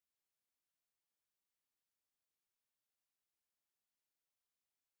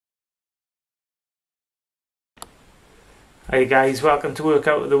Hi guys, welcome to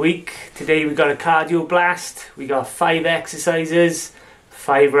Workout of the Week. Today we got a cardio blast. We got 5 exercises,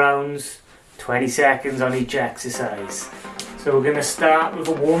 5 rounds, 20 seconds on each exercise. So we're going to start with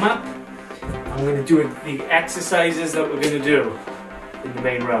a warm-up. I'm going to do the exercises that we're going to do in the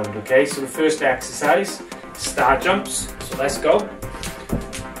main round, okay? So the first exercise, star jumps. So let's go.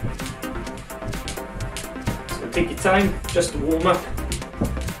 So take your time, just to warm up.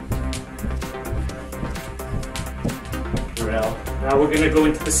 Now we're going to go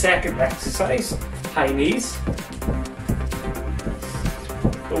into the second exercise, high knees.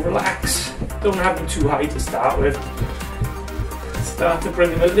 So relax, don't have them too high to start with. Start to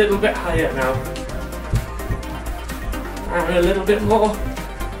bring them a little bit higher now. And a little bit more.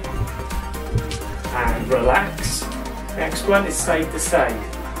 And relax. Next one is side to side.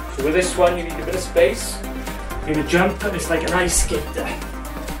 So with this one you need a bit of space. You're going to jump and it's like an ice skater.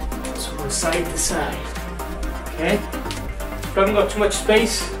 So from side to side. Okay? If you haven't got too much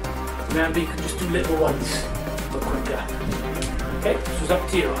space, remember you can just do little ones, but quicker. Okay, so it's up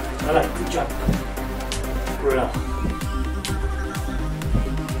to you. I like to jump. Roll.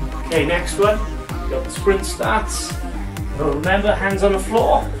 Okay, next one. You got the sprint starts. So remember, hands on the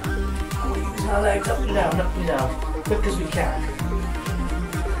floor. And we use our legs up and down, quick as we can.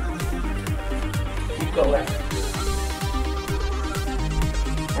 Keep going.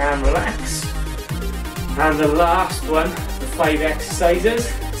 And relax. And the last one. 5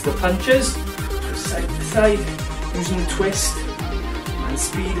 exercises, it's the punches, so side to side, using the twist, and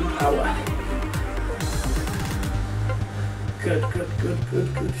speed and power. Good, good, good,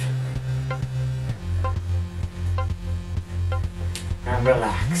 good, good. And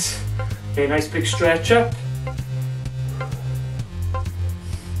relax. Okay, nice big stretch up.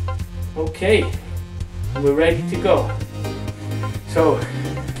 Okay, and we're ready to go. So,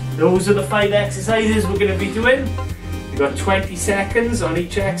 those are the 5 exercises we're going to be doing. You've got 20 seconds on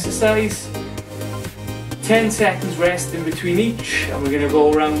each exercise, 10 seconds rest in between each, and we're going to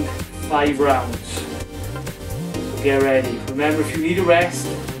go around 5 rounds. So get ready. Remember, if you need a rest,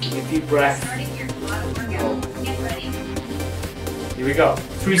 take a deep breath. Here we go.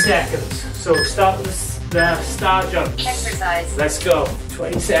 3 seconds. So start with the star jumps. Exercise. Let's go.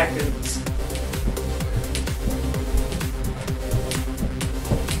 20 seconds.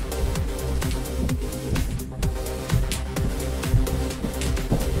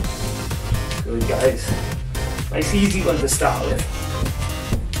 Good guys. Nice easy one to start with.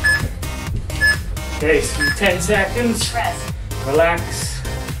 Okay, so 10 seconds. Rest. Relax.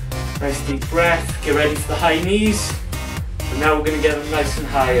 Nice deep breath. Get ready for the high knees. And now we're going to get them nice and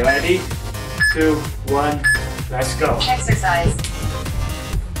high. Ready? 2, 1, let's go. Exercise.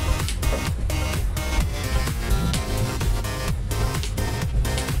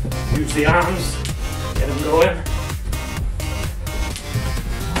 Use the arms. Get them going.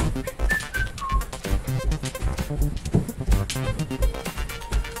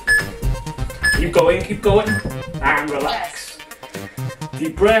 Keep going, and relax.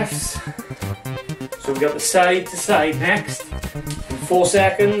 Deep breaths. So we got the side to side next. In 4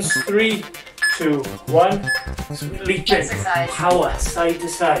 seconds, 3, 2, 1. So we leap in. Exercise. Power, side to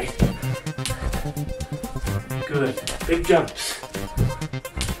side. Good. Big jumps.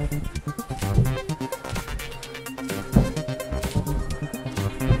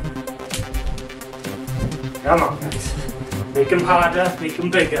 Come on, guys. Make them harder, make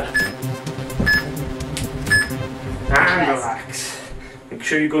them bigger. And relax. Make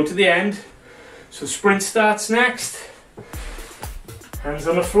sure you go to the end. So sprint starts next. Hands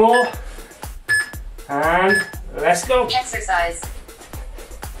on the floor. And let's go. Exercise.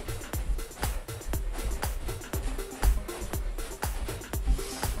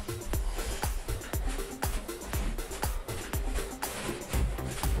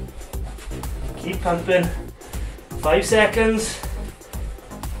 Keep pumping. 5 seconds.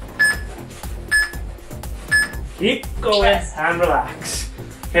 Keep going and relax.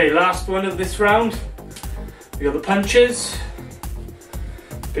 Okay, last one of this round. We got the punches.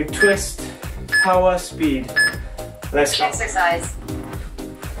 Big twist. Power, speed. Let's go. Exercise.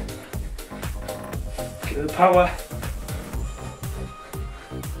 Get the power.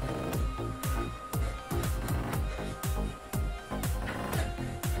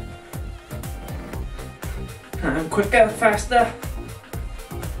 And quicker, faster.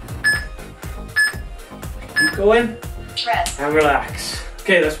 Keep going. Rest. And relax.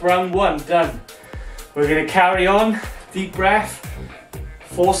 Okay, that's round 1 done. We're going to carry on. Deep breath.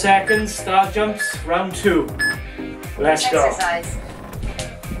 4 seconds. Star jumps. Round 2. Let's go. Exercise.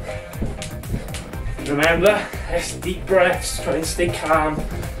 Remember, it's deep breaths. Try and stay calm.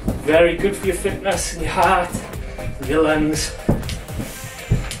 Very good for your fitness and your heart. with your lungs.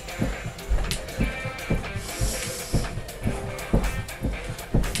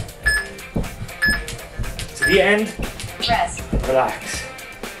 To the end. Rest. Relax.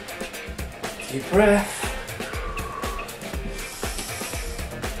 Deep breath.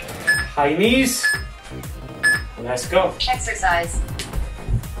 High knees. Let's go. Exercise.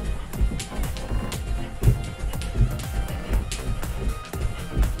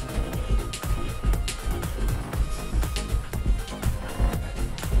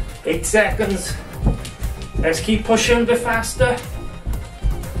 Eight seconds. Let's keep pushing a bit faster.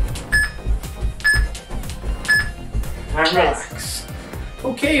 And relax.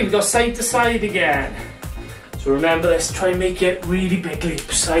 Okay, we got side to side again. So remember, let's try and make it really big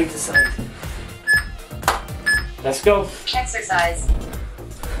leaps, side to side. Let's go. Exercise.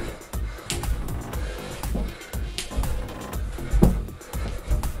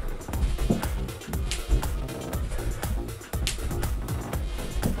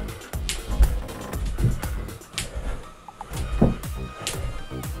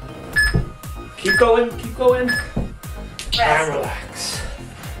 Keep going, keep going. Rest. And relax.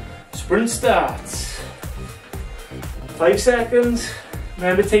 Sprint starts. 5 seconds.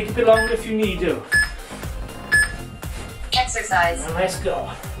 Remember, take a bit longer if you need to. Exercise. And let's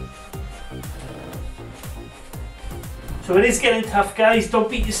go. So it is getting tough, guys. Don't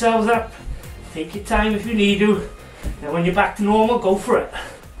beat yourselves up. Take your time if you need to. And when you're back to normal, go for it.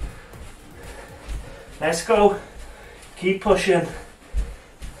 Let's go. Keep pushing.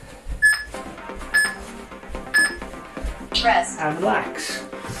 Rest. And relax.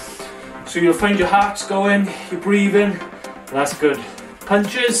 So you'll find your heart's going, you're breathing. That's good.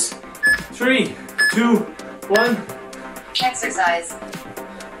 Punches. 3, 2, 1. Exercise.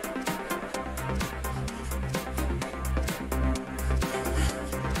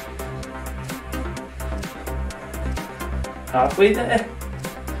 Halfway there.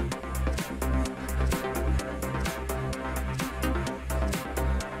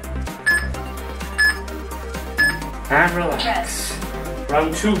 And relax.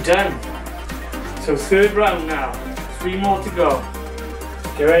 Round 2 done. So third round now. 3 more to go.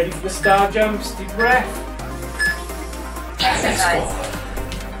 Get ready for the star jumps. Deep breath. Exercise.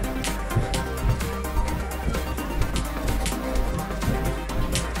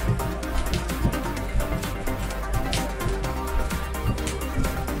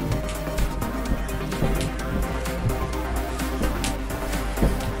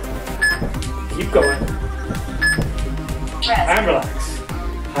 Keep going. Rest. And relax.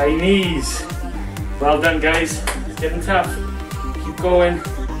 High knees. Well done, guys. It's getting tough. Keep going.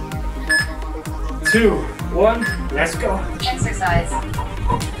 2, 1. Let's go. Exercise.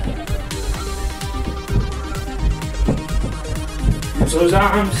 Use those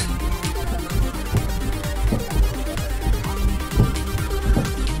arms.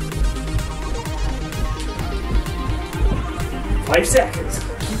 Five seconds.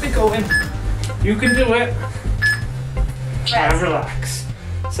 Keep it going. You can do it. Rest. And relax.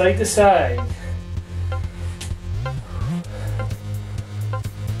 Side to side.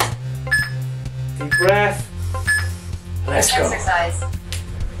 Deep breath. Let's go. Exercise.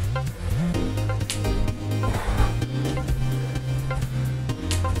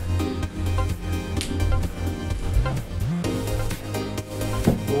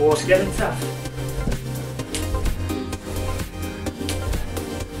 Oh, it's getting tough.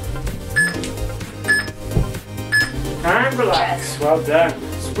 And relax. Well done.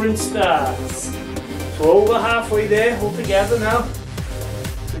 Sprint starts. So over halfway there, all together now.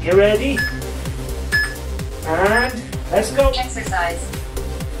 So get ready. And let's go. Exercise.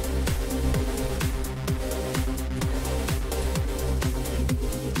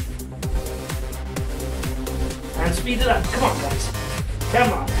 And speed it up. Come on, guys.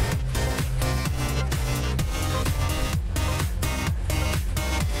 Come on.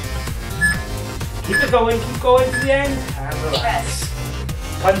 Keep it going to the end. And relax.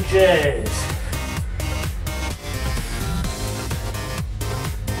 Punches.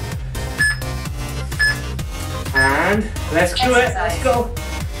 And let's do it. Let's go.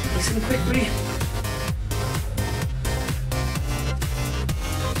 Nice and quickly.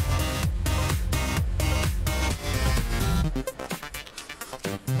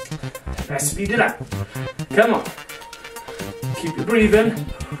 Let's speed it up. Come on. Keep it breathing.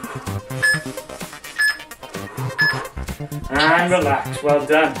 And relax. Well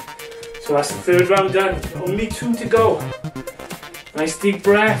done. So that's the third round done. Only 2 to go. Nice deep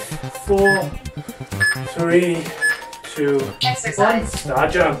breath. 4, 3, 2, 1. Exercise. Star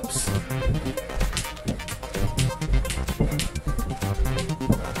jumps.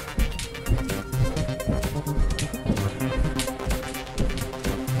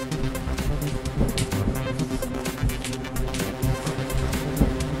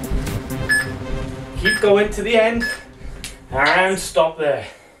 Keep going to the end and stop there.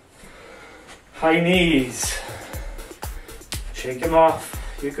 High knees. Shake them off.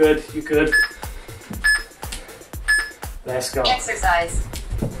 You're good, you're good. Let's go. Exercise.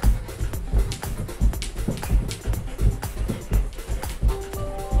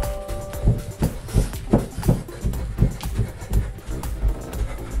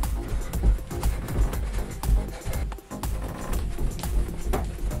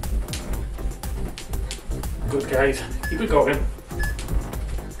 Good guys, keep it going.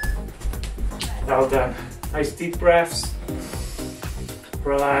 Well done. Nice deep breaths.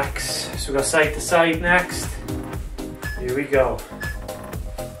 Relax. So we got side to side next. Here we go.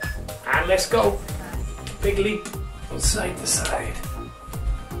 And let's go. Big leap from side to side.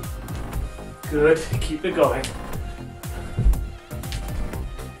 Good, keep it going.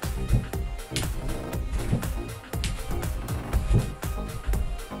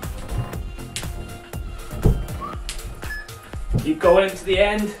 Keep going to the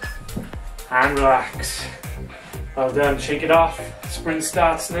end and relax. Well done, shake it off. Sprint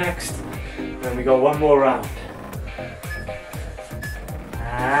starts next. And then we go one more round.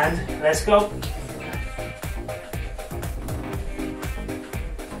 And let's go.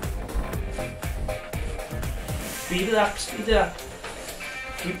 Speed it up, speed it up.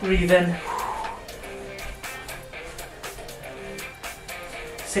 Keep breathing.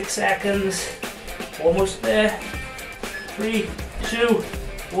 6 seconds. Almost there. 3, 2,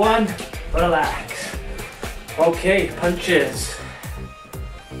 1, relax. Okay, punches.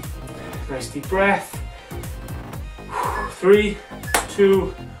 Nice deep breath. 3,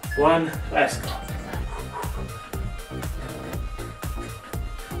 2, 1, let's go.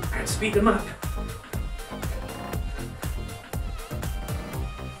 And speed them up.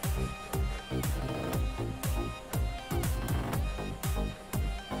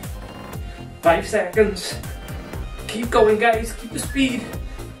 Five seconds. Keep going guys, keep the speed.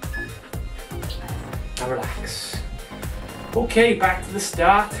 And relax. Okay, back to the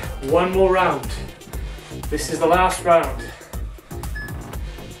start. One more round. This is the last round.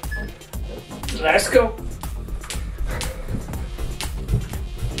 Let's go.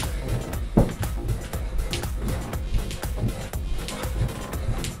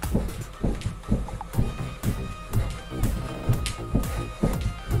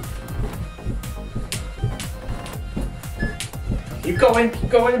 Keep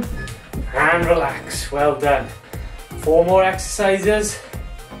going, and relax. Well done. 4 more exercises.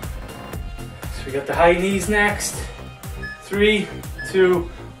 So we got the high knees next. 3, 2,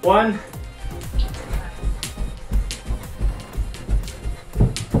 1.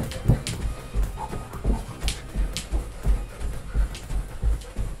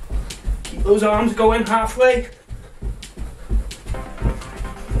 Keep those arms going halfway.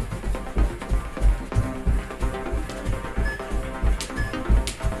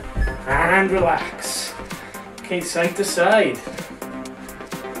 And relax. Okay, side to side.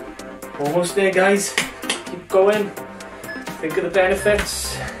 Almost there, guys. Keep going. Think of the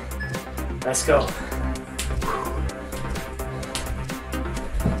benefits. Let's go.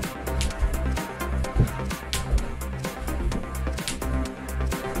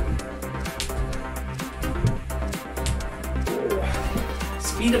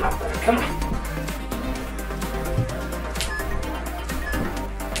 Speed it up there. Come on.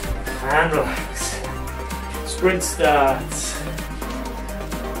 And relax. Sprint starts.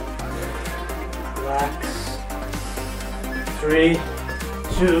 Relax. 3,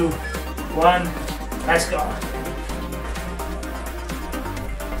 2, 1. Let's go.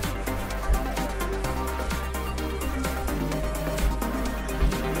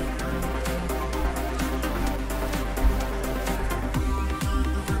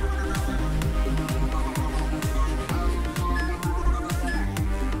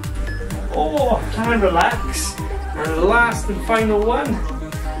 Oh, and relax. And the last and final one,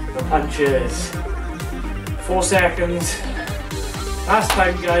 the punches. 4 seconds. Last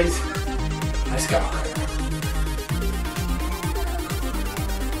time, guys. Let's go.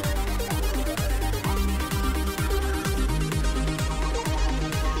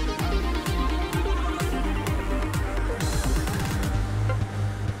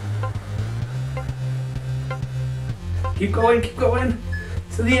 Keep going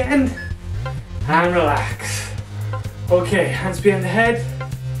to the end. And relax. Okay, hands behind the head.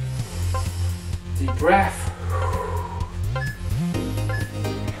 Deep breath.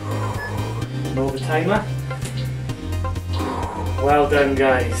 Know the timer. Well done,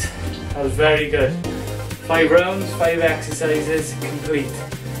 guys. That was very good. 5 rounds, 5 exercises, complete.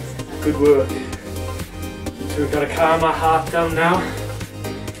 Good work. So we've got to calm our heart down now.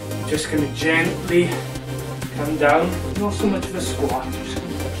 just going to gently come down, not so much of a squat, just going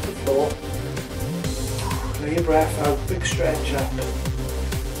to touch the floor. Let your breath out, big stretch up.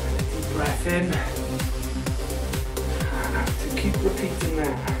 Deep breath in. And out. To keep repeating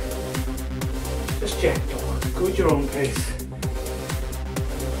that. Just gentle, go at your own pace.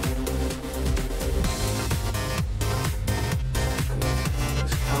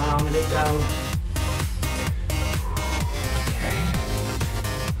 Just calming it down.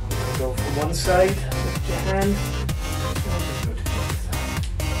 Go from one side, lift your hand, and go to the other side.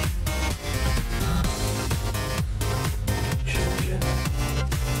 Changing.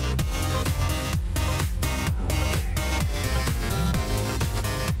 Okay.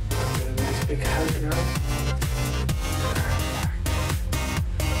 Get a nice big hug now.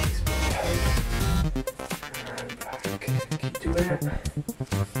 Nice big hug. And back. Keep doing it.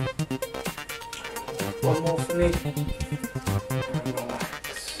 One more for me.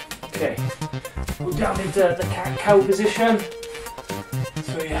 Okay, go down into the cat-cow position.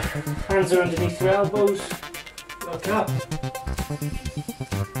 So your hands are underneath your elbows. Look up.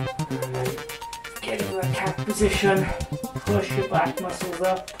 And then get into the cat position. Push your back muscles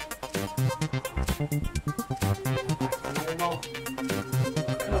up. Back to normal.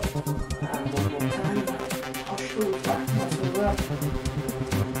 Look up. And one more time. Push those back muscles up.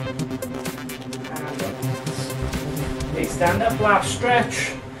 And up. Okay, stand up, last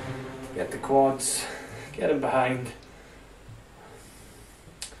stretch. Get the quads, get them behind,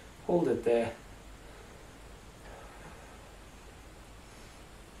 hold it there.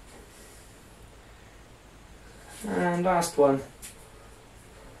 And last one.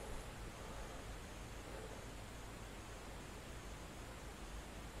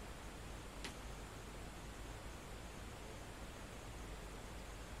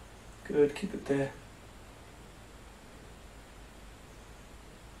 Good, keep it there.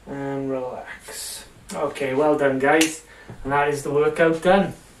 And relax. Okay, well done guys. And that is the workout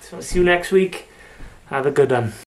done. So see you next week. Have a good one.